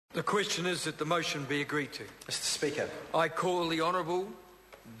The question is that the motion be agreed to. Mr Speaker. I call the Honourable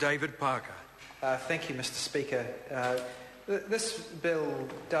David Parker. Thank you, Mr Speaker. This bill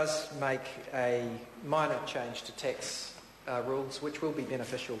does make a minor change to tax rules, which will be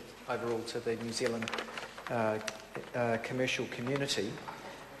beneficial overall to the New Zealand commercial community.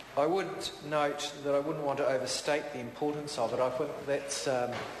 I would note that I wouldn't want to overstate the importance of it. I think that's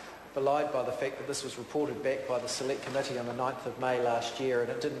belied by the fact that this was reported back by the Select Committee on the 9th of May last year, and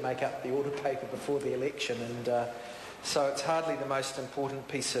it didn't make up the order paper before the election, and so it's hardly the most important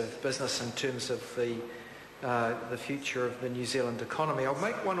piece of business in terms of the future of the New Zealand economy. I'll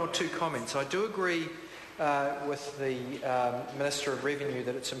make one or two comments. I do agree with the Minister of Revenue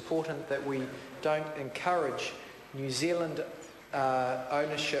that it's important that we don't encourage New Zealand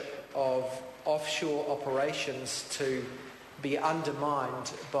ownership of offshore operations to be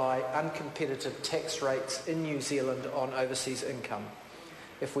undermined by uncompetitive tax rates in New Zealand on overseas income.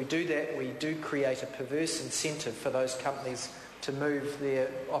 If we do that, we do create a perverse incentive for those companies to move their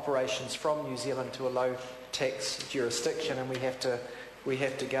operations from New Zealand to a low tax jurisdiction, and we have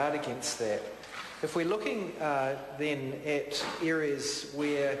to guard against that. If we're looking then at areas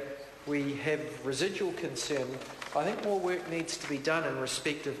where we have residual concern, I think more work needs to be done in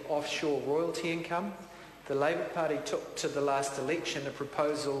respect of offshore royalty income. The Labour Party took to the last election a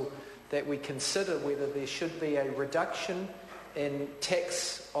proposal that we consider whether there should be a reduction in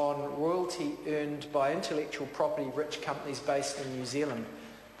tax on royalty earned by intellectual property rich companies based in New Zealand.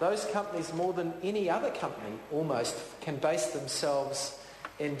 Those companies, more than any other company almost, can base themselves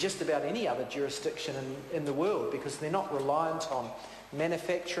in just about any other jurisdiction in the world, because they're not reliant on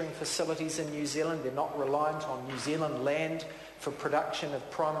manufacturing facilities in New Zealand, they're not reliant on New Zealand land for production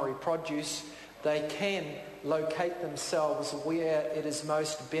of primary produce. They can locate themselves where it is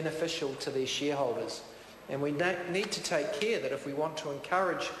most beneficial to their shareholders. And we need to take care that if we want to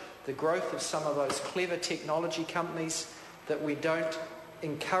encourage the growth of some of those clever technology companies, that we don't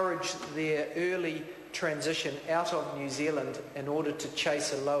encourage their early transition out of New Zealand in order to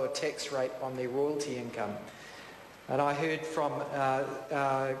chase a lower tax rate on their royalty income. And I heard from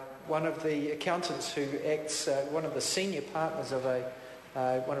one of the accountants who acts, one of the senior partners of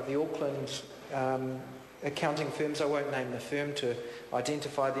one of the Auckland accounting firms. I won't name the firm to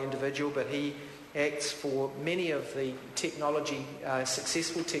identify the individual, but he acts for many of the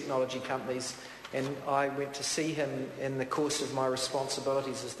successful technology companies, and I went to see him in the course of my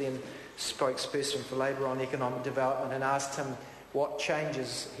responsibilities as then spokesperson for Labour on economic development, and asked him what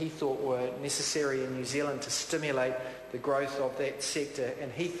changes he thought were necessary in New Zealand to stimulate the growth of that sector.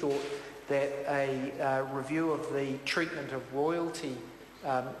 And he thought that a review of the treatment of royalty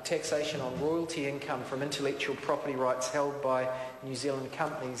taxation on royalty income from intellectual property rights held by New Zealand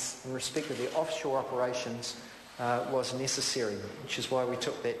companies in respect of their offshore operations was necessary, which is why we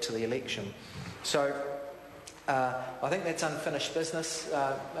took that to the election. So I think that's unfinished business,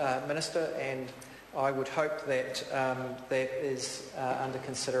 Minister, and I would hope that that is under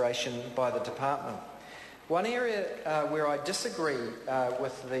consideration by the Department. One area where I disagree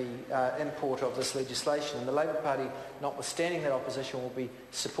with the import of this legislation, and the Labour Party, notwithstanding that opposition, will be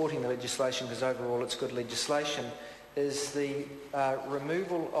supporting the legislation because overall it's good legislation, is the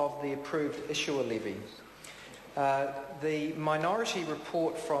removal of the approved issuer levy. The minority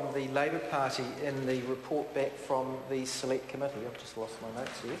report from the Labour Party in the report back from the Select Committee, I've just lost my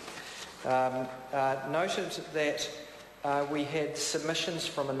notes here, noted that we had submissions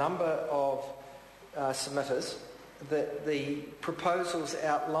from a number of submitters that the proposals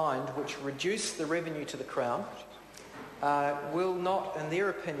outlined, which reduce the revenue to the Crown, will not, in their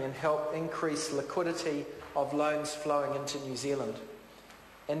opinion, help increase liquidity of loans flowing into New Zealand.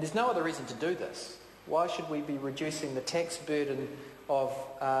 And there's no other reason to do this. Why should we be reducing the tax burden of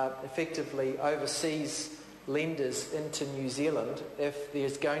effectively overseas lenders into New Zealand if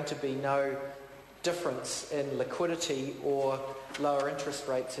there's going to be no difference in liquidity or lower interest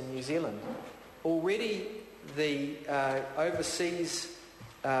rates in New Zealand? Already the overseas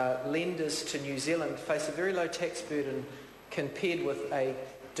lenders to New Zealand face a very low tax burden compared with a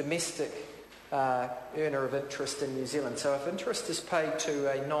domestic earner of interest in New Zealand. So if interest is paid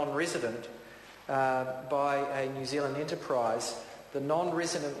to a non-resident by a New Zealand enterprise, the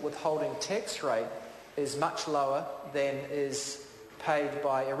non-resident withholding tax rate is much lower than is paid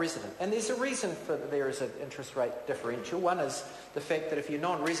by a resident. And there's a reason for there is an interest rate differential. One is the fact that if you're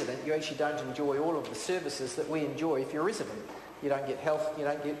non-resident, you actually don't enjoy all of the services that we enjoy if you're resident. You don't get health, you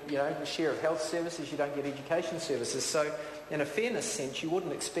don't get a share of health services, you don't get education services. So in a fairness sense, you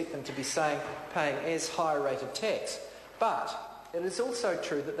wouldn't expect them to be paying as high a rate of tax. But it is also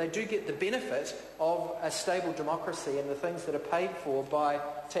true that they do get the benefit of a stable democracy and the things that are paid for by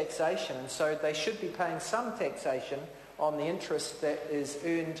taxation. And so they should be paying some taxation on the interest that is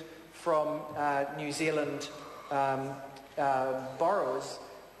earned from New Zealand borrowers,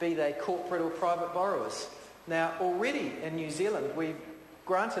 be they corporate or private borrowers. Now, already in New Zealand, we've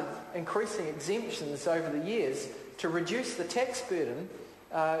granted increasing exemptions over the years to reduce the tax burden,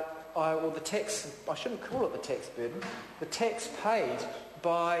 or the tax, I shouldn't call it the tax burden, the tax paid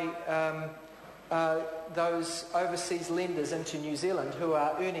by those overseas lenders into New Zealand who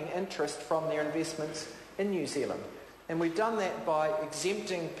are earning interest from their investments in New Zealand. And we've done that by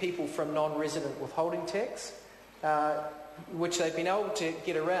exempting people from non-resident withholding tax, which they've been able to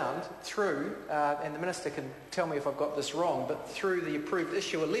get around through, and the Minister can tell me if I've got this wrong, but through the approved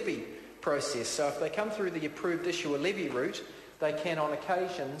issuer levy process. So if they come through the approved issuer levy route, they can on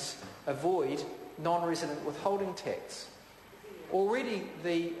occasions avoid non-resident withholding tax. Already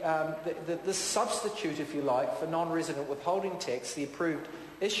this substitute, if you like, for non-resident withholding tax, the approved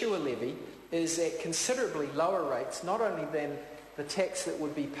issuer levy, is at considerably lower rates, not only than the tax that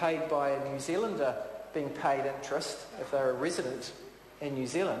would be paid by a New Zealander being paid interest if they're a resident in New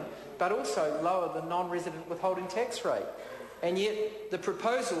Zealand, but also lower the non-resident withholding tax rate. And yet the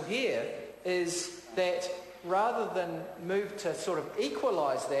proposal here is that rather than move to sort of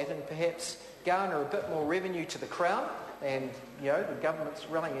equalise that and perhaps garner a bit more revenue to the Crown, and the government's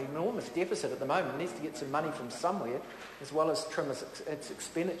running an enormous deficit at the moment, needs to get some money from somewhere, as well as trim its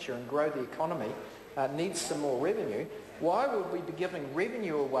expenditure and grow the economy, needs some more revenue. Why would we be giving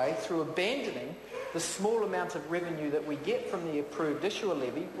revenue away through abandoning the small amount of revenue that we get from the approved issuer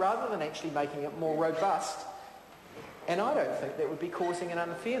levy, rather than actually making it more robust? And I don't think that would be causing an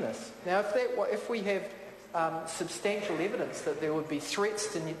unfairness. Now, if we have substantial evidence that there would be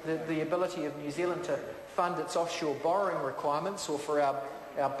threats to the ability of New Zealand to fund its offshore borrowing requirements, or for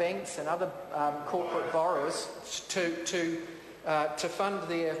our banks and other corporate borrowers to fund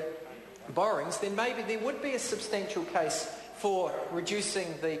their borrowings, then maybe there would be a substantial case for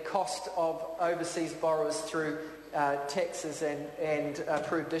reducing the cost of overseas borrowers through taxes and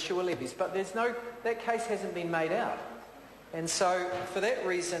approved issuer levies. But that case hasn't been made out. And so for that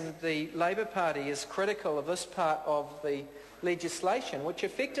reason, the Labour Party is critical of this part of the legislation, which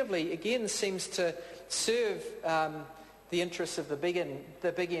effectively, again, seems to serve the interests of the big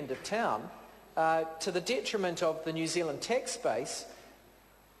end of town, to the detriment of the New Zealand tax base,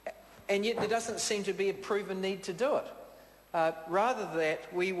 and yet there doesn't seem to be a proven need to do it. Rather that,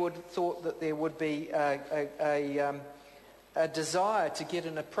 we would have thought that there would be a desire to get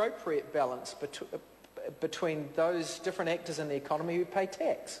an appropriate balance between those different actors in the economy who pay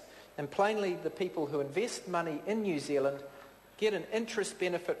tax. And plainly, the people who invest money in New Zealand get an interest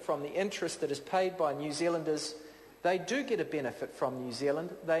benefit from the interest that is paid by New Zealanders. They do get a benefit from New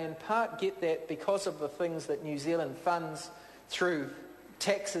Zealand. They in part get that because of the things that New Zealand funds through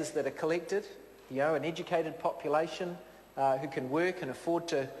taxes that are collected, an educated population who can work and afford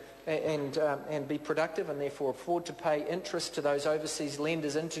to and be productive, and therefore afford to pay interest to those overseas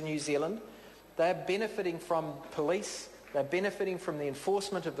lenders into New Zealand. They're benefiting from police. They're benefiting from the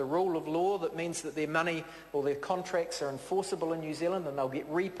enforcement of the rule of law that means that their money or their contracts are enforceable in New Zealand and they'll get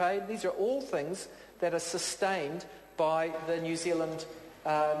repaid. These are all things that are sustained by the New Zealand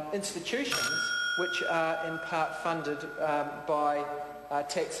institutions, which are in part funded by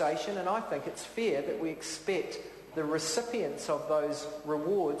taxation. And I think it's fair that we expect the recipients of those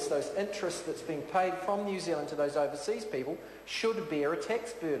rewards, those interests that's being paid from New Zealand to those overseas people, should bear a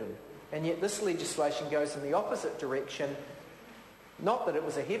tax burden. And yet this legislation goes in the opposite direction. Not that it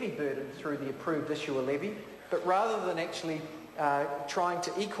was a heavy burden through the approved issuer levy, but rather than actually trying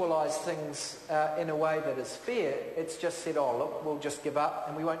to equalise things in a way that is fair, it's just said, oh look, we'll just give up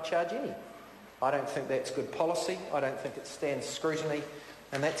and we won't charge any. I don't think that's good policy. I don't think it stands scrutiny,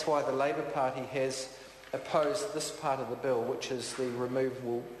 and that's why the Labour Party has opposed this part of the bill, which is the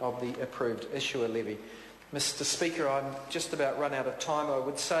removal of the approved issuer levy. Mr. Speaker, I'm just about run out of time. I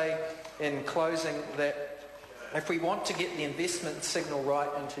would say in closing that if we want to get the investment signal right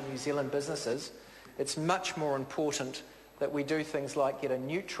into New Zealand businesses, it's much more important that we do things like get a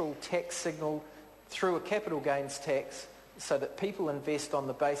neutral tax signal through a capital gains tax so that people invest on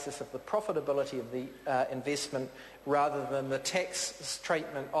the basis of the profitability of the investment rather than the tax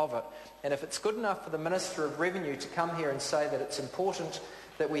treatment of it. And if it's good enough for the Minister of Revenue to come here and say that it's important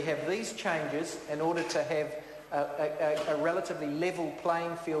that we have these changes in order to have a relatively level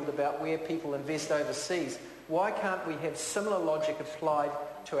playing field about where people invest overseas, why can't we have similar logic applied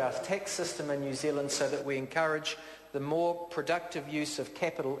to our tax system in New Zealand so that we encourage the more productive use of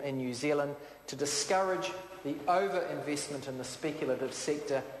capital in New Zealand, to discourage the over-investment in the speculative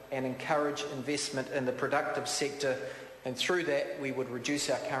sector and encourage investment in the productive sector, and through that we would reduce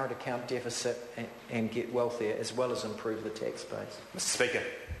our current account deficit and get wealthier, as well as improve the tax base. Mr. Speaker.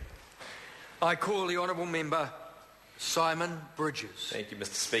 I call the honourable member Simon Bridges. Thank you,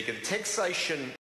 Mr. Speaker. The Taxation